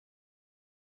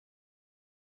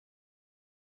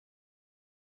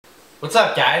What's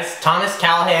up guys? Thomas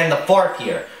Callahan IV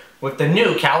here with the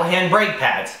new Callahan brake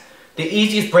pads. The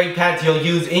easiest brake pads you'll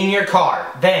use in your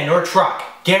car, van or truck,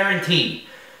 guaranteed.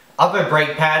 Other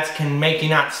brake pads can make you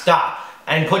not stop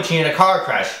and put you in a car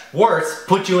crash. Worse,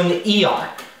 put you in the ER.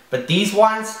 But these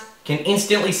ones can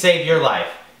instantly save your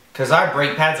life because our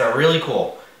brake pads are really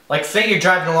cool. Like say you're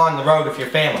driving along the road with your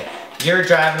family. You're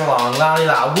driving along,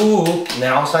 la-li-la, woo, and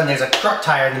then all of a sudden there's a truck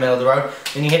tire in the middle of the road,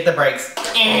 and you hit the brakes.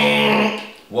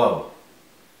 Whoa,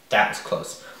 that was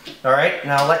close. Alright,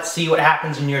 now let's see what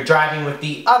happens when you're driving with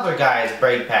the other guy's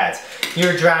brake pads.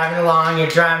 You're driving along, and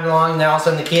then all of a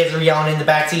sudden the kids are yelling in the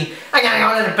backseat, I gotta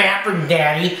go to the bathroom,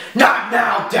 Daddy. Not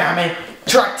now, damn it.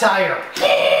 Truck tire.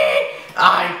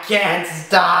 I can't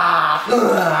stop.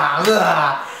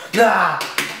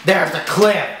 There's the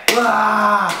clip.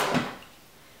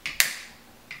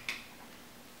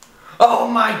 Oh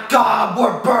my God,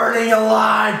 we're burning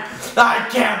alive! I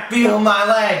can't feel my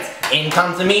legs! In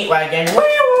comes the meat wagon.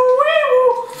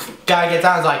 Guy gets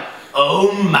out and is like,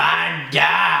 oh my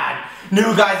God!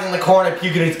 New guy's in the corner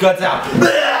puking his guts out.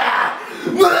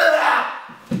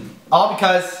 All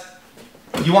because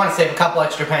you want to save a couple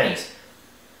extra pennies.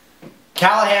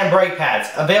 Callahan brake pads,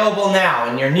 available now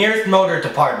in your nearest motor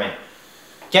department.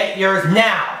 Get yours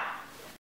now!